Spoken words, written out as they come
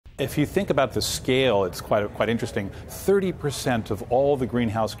If you think about the scale, it's quite interesting. 30% of all the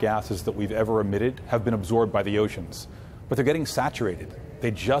greenhouse gases that we've ever emitted have been absorbed by the oceans, but they're getting saturated.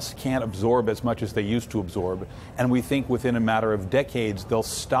 They just can't absorb as much as they used to absorb, and we think within a matter of decades they'll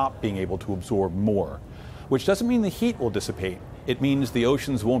stop being able to absorb more, which doesn't mean the heat will dissipate. It means the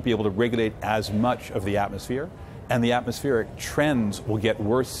oceans won't be able to regulate as much of the atmosphere, and the atmospheric trends will get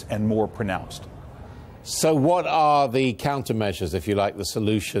worse and more pronounced. So what are the countermeasures, if you like, the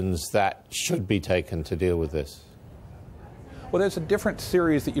solutions that should be taken to deal with this? Well, there's a different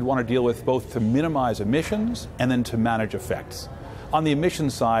series that you'd want to deal with, both to minimize emissions and then to manage effects. On the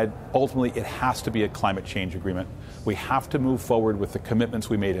emissions side, ultimately it has to be a climate change agreement. We have to move forward with the commitments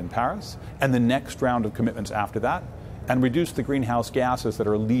we made in Paris and the next round of commitments after that, and reduce the greenhouse gases that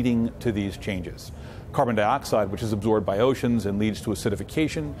are leading to these changes. Carbon dioxide, which is absorbed by oceans and leads to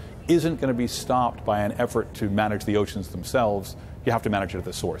acidification, isn't going to be stopped by an effort to manage the oceans themselves. You have to manage it at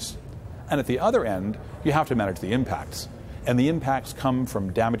the source. And at the other end, you have to manage the impacts. And the impacts come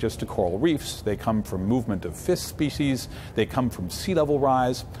from damages to coral reefs, they come from movement of fish species, they come from sea level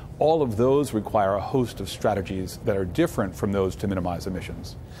rise. All of those require a host of strategies that are different from those to minimize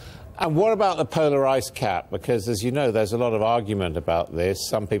emissions. And what about the polar ice cap? Because, as you know, there's a lot of argument about this.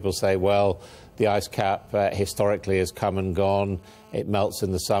 Some people say, well, the ice cap historically has come and gone. It melts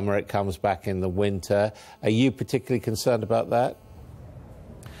in the summer, it comes back in the winter. Are you particularly concerned about that?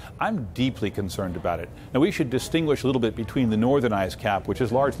 I'm deeply concerned about it. Now, we should distinguish a little bit between the northern ice cap, which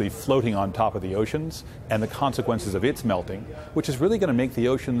is largely floating on top of the oceans, and the consequences of its melting, which is really going to make the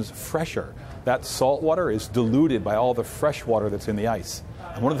oceans fresher. That salt water is diluted by all the fresh water that's in the ice.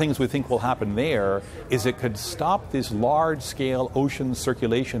 And one of the things we think will happen there is it could stop these large-scale ocean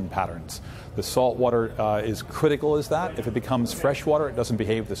circulation patterns. The salt water is critical as that. If it becomes fresh water, it doesn't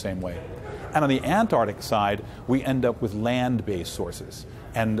behave the same way. And on the Antarctic side, we end up with land-based sources.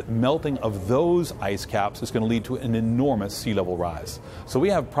 And melting of those ice caps is going to lead to an enormous sea level rise. So we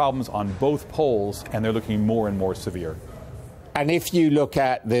have problems on both poles, and they're looking more and more severe. And if you look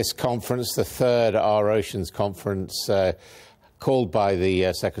at this conference, the third Our Oceans conference, called by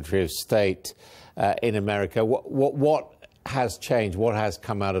the Secretary of State in America, what has changed? What has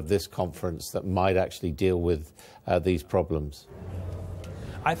come out of this conference that might actually deal with these problems?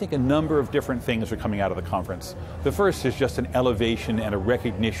 I think a number of different things are coming out of the conference. The first is just an elevation and a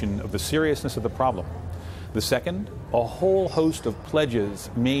recognition of the seriousness of the problem. The second, a whole host of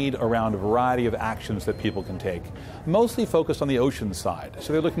pledges made around a variety of actions that people can take, mostly focused on the ocean side.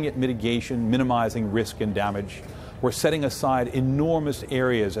 So they're looking at mitigation, minimizing risk and damage. We're setting aside enormous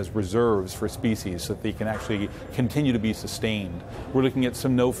areas as reserves for species so that they can actually continue to be sustained. We're looking at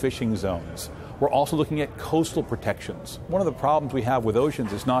some no fishing zones. We're also looking at coastal protections. One of the problems we have with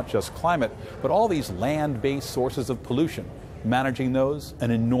oceans is not just climate, but all these land-based sources of pollution. Managing those, an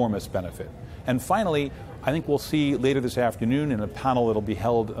enormous benefit. And finally, I think we'll see later this afternoon in a panel that will be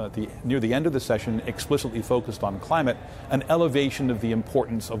held near the end of the session explicitly focused on climate, an elevation of the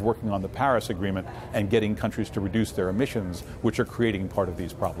importance of working on the Paris Agreement and getting countries to reduce their emissions, which are creating part of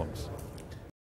these problems.